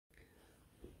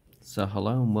So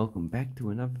hello and welcome back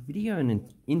to another video,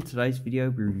 and in today's video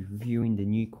we're reviewing the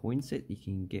new coin set you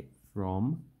can get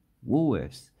from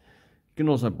Woolworths. You can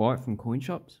also buy it from coin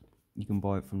shops, you can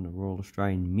buy it from the Royal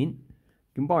Australian Mint,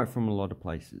 you can buy it from a lot of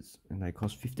places, and they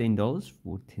cost $15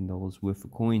 for $10 worth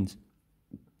of coins.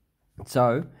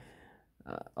 So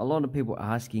a lot of people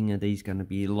are asking, are these going to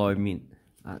be low mint?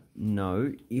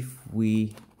 No. If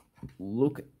we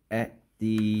look at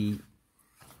the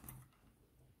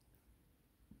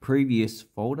previous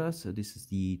folder, so this is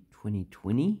the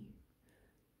 2020,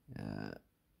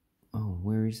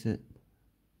 where is it?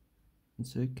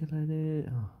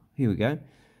 Circulated. Oh, here we go.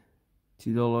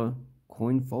 $2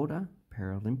 coin folder,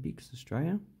 Paralympics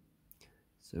Australia.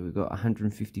 So we've got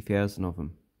 150,000 of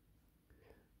them.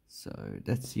 So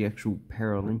that's the actual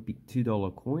Paralympic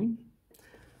 $2 coin.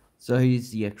 So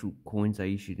here's the actual coins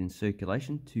they issued in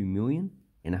circulation, 2 million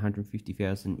and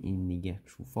 150,000 in the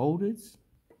actual folders.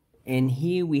 And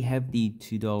here we have the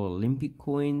 $2 Olympic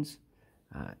coins,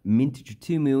 mintage of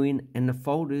 2 million, and the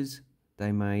folders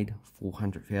they made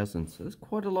 400,000. So there's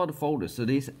quite a lot of folders. So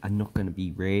these are not going to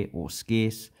be rare or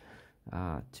scarce.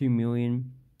 2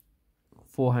 million,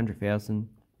 400,000.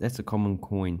 That's a common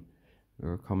coin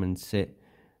or a common set.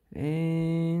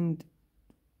 And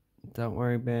don't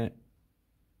worry about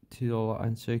 $2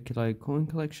 uncirculated coin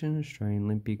collection, Australian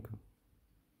Olympic.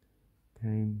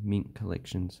 Okay, mint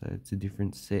collection, so it's a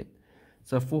different set.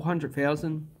 So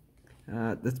 400,000,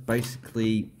 that's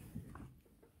basically,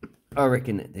 I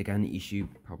reckon that they're going to issue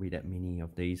probably that many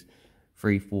of these,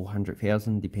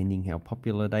 400,000, depending how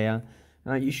popular they are.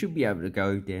 You should be able to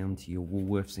go down to your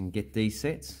Woolworths and get these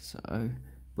sets.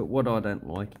 But what I don't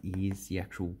like is the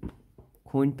actual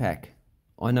coin pack.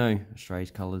 I know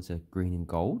Australia's colours are green and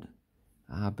gold,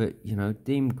 but you know,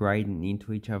 them grading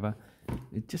into each other,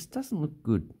 it just doesn't look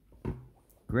good.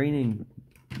 Green and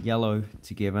yellow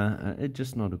together, it's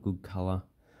just not a good colour.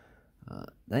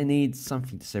 They need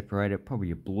something to separate it,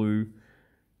 probably a blue,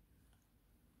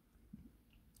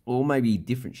 or maybe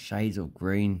different shades of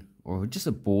green, or just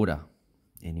a border.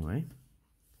 Anyway,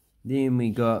 then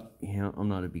we got, you know, I'm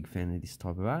not a big fan of this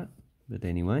type of art, but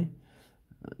anyway,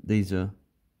 these are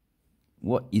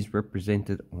what is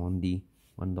represented on the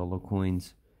 $1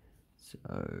 coins.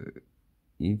 So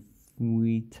if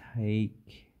we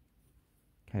take,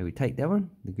 okay, we take that one,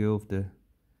 the girl of the, I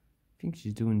think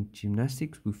she's doing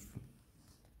gymnastics with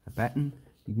a baton.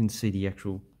 You can see the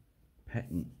actual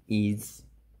pattern is,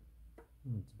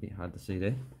 it's a bit hard to see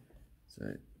there.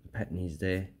 So the pattern is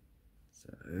there.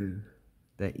 So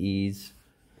that is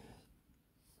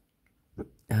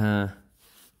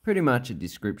pretty much a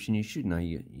description. You should know.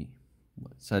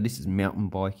 So this is mountain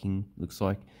biking, looks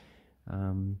like.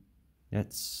 They're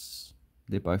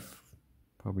both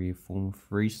probably a form of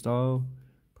freestyle.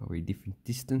 Probably different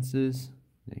distances.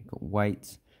 They've got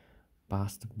weights,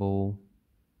 basketball,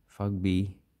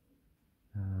 rugby,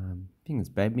 I think it's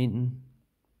badminton,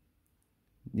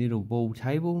 little ball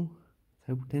table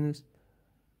tennis.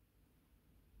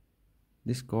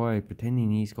 This guy pretending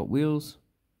he's got wheels.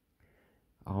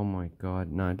 Oh my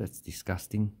god, no, that's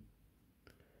disgusting.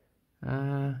 We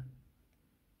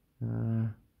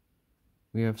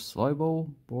have slow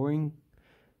ball, boring,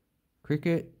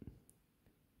 cricket.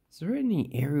 Is there any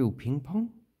aerial ping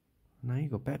pong? No, you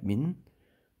got badminton.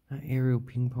 No aerial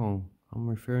ping pong. I'm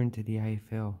referring to the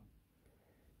AFL.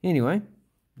 Anyway,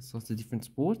 there's lots of different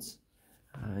sports.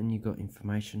 And you got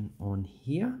information on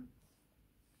here.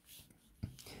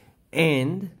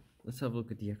 And let's have a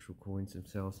look at the actual coins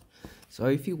themselves. So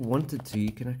if you wanted to,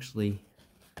 you can actually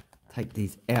take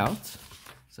these out.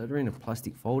 So they're in a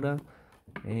plastic folder.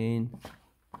 And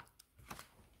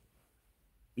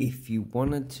if you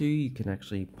wanted to, you can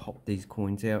actually pop these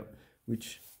coins out,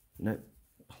 which, you know,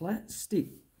 plastic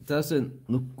doesn't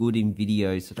look good in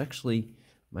videos. It actually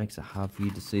makes it hard for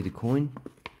you to see the coin.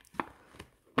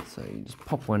 So you just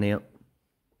pop one out,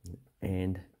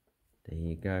 and there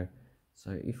you go.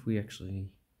 So if we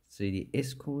actually see the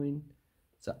S coin,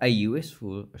 so AUS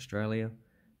for Australia,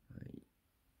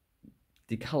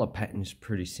 the colour pattern is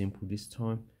pretty simple this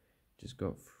time. Just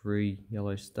got 3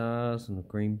 yellow stars on a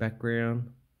green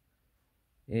background.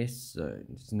 S, so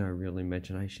there's no real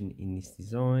imagination in this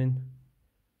design.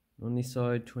 On this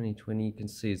side, 2020, you can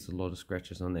see there's a lot of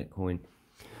scratches on that coin.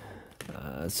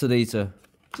 So these are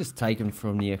just taken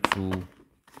from the actual,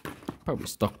 probably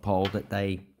stockpile that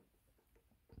they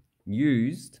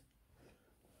used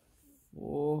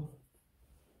for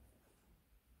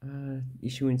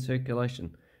issuing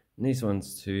circulation. And these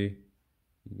ones too,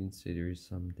 you can see there is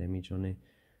some damage on there.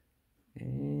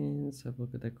 And let's have a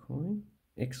look at that coin.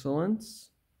 Excellence.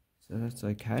 So that's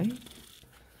okay.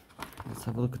 Let's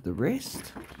have a look at the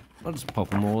rest. I'll just pop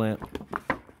them all out.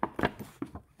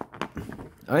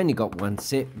 I only got one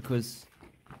set because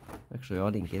actually I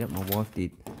didn't get it, my wife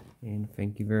did, and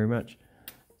thank you very much.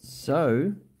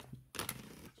 So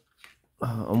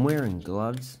I'm wearing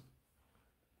gloves.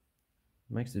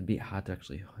 Makes it a bit hard to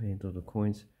actually handle the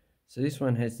coins. So this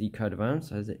one has the coat of arms,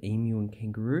 so it has an emu and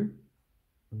kangaroo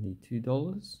on the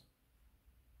 $2.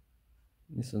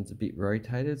 This one's a bit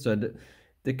rotated, so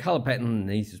the colour pattern on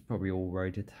these is probably all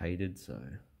rotated, so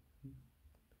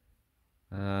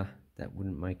that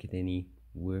wouldn't make it any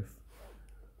worth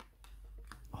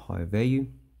higher value.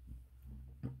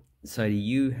 So the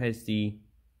U has the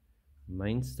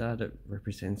main star that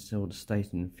represents all the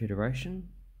state and federation,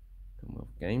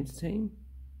 Commonwealth Games team.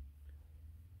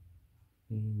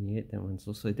 And yeah, that one's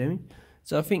also damaged.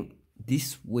 So I think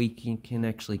this week you can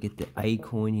actually get the A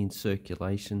coin in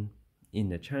circulation in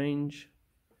the change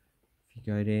if you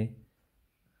go there,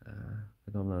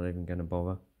 but I'm not even going to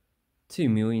bother. 2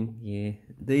 million, yeah,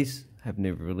 these have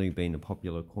never really been a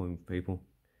popular coin with people.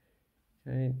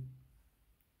 Okay,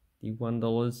 the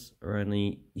 $1 are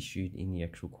only issued in the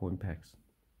actual coin packs.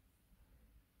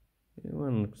 That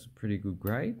one looks a pretty good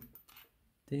grade.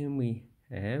 Then we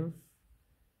have,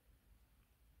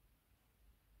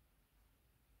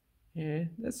 yeah,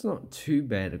 that's not too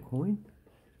bad a coin.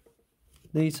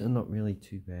 These are not really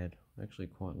too bad. I actually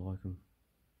quite like them.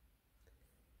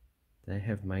 They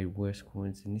have made worse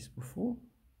coins than this before.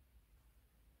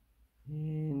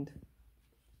 And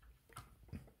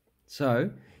so,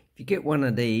 if you get one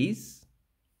of these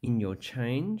in your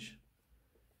change,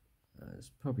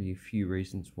 there's probably a few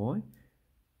reasons why.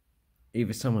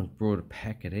 Either someone's brought a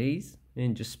pack of these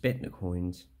and just spent the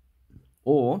coins,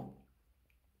 or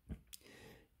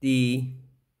the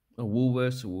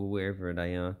Woolworths or wherever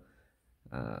they are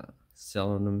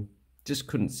selling them just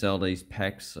couldn't sell these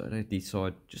packs, so they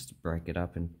decide just to break it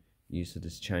up and use it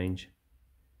as change,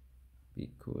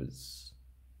 because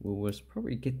Woolworths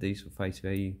probably get these for face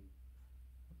value.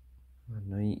 I don't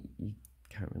know, you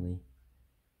can't really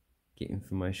get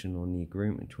information on the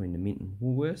agreement between the Mint and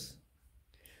Woolworths.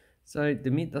 So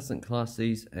the Mint doesn't class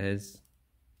these as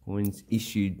coins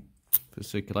issued for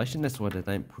circulation. That's why they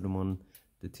don't put them on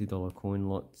the $2 coin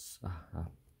lots,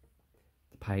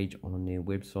 the page on their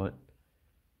website.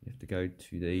 You have to go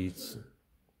to these.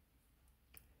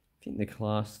 I think they're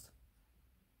classed,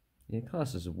 yeah,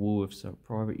 classed as a Woolworths, so a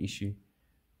private issue,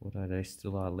 although they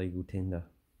still are legal tender.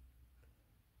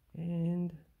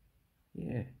 And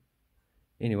yeah,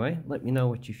 anyway, let me know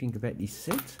what you think about this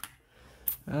set.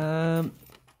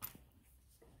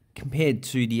 Compared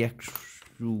to the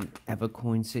actual other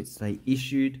coin sets they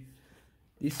issued,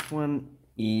 this one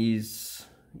is,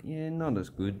 yeah, not as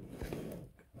good.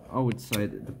 I would say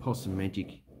that the Possum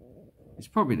Magic is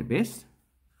probably the best.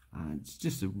 It's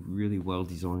just a really well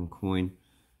designed coin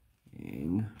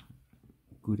and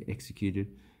good executed.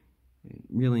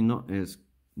 Really not as,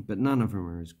 but none of them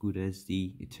are as good as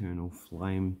the Eternal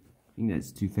Flame. I think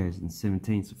that's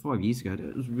 2017, so 5 years ago.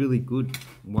 It was a really good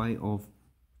way of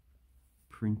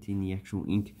printing the actual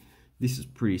ink. This is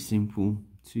pretty simple,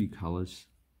 2 colours,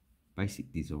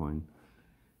 basic design,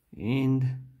 and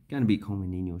going to be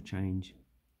common in your change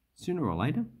sooner or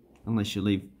later, unless you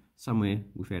live somewhere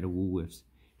without a Woolworths.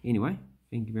 Anyway,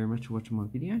 thank you very much for watching my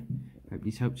video. Hope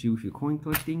this helps you with your coin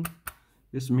collecting.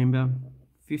 Just remember,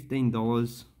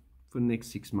 $15 for the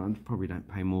next 6 months. Probably don't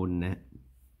pay more than that,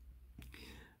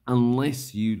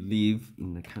 unless you live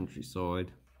in the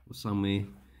countryside or somewhere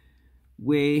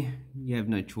where you have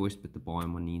no choice but to buy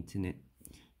them on the internet.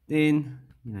 Then,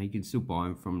 you know, you can still buy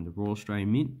them from the Royal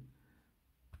Australian Mint.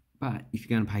 But if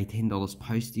you're going to pay $10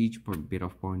 postage, you're probably better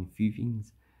off buying a few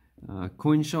things.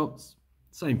 Coin shops,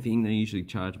 same thing, they usually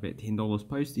charge about $10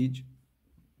 postage.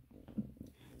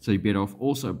 So you're better off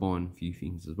also buying a few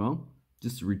things as well,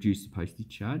 just to reduce the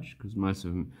postage charge, because most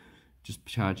of them just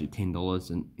charge you $10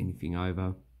 and anything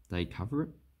over, they cover it.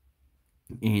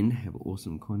 And have an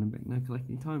awesome coin and banknote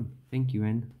collecting time. Thank you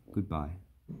and goodbye.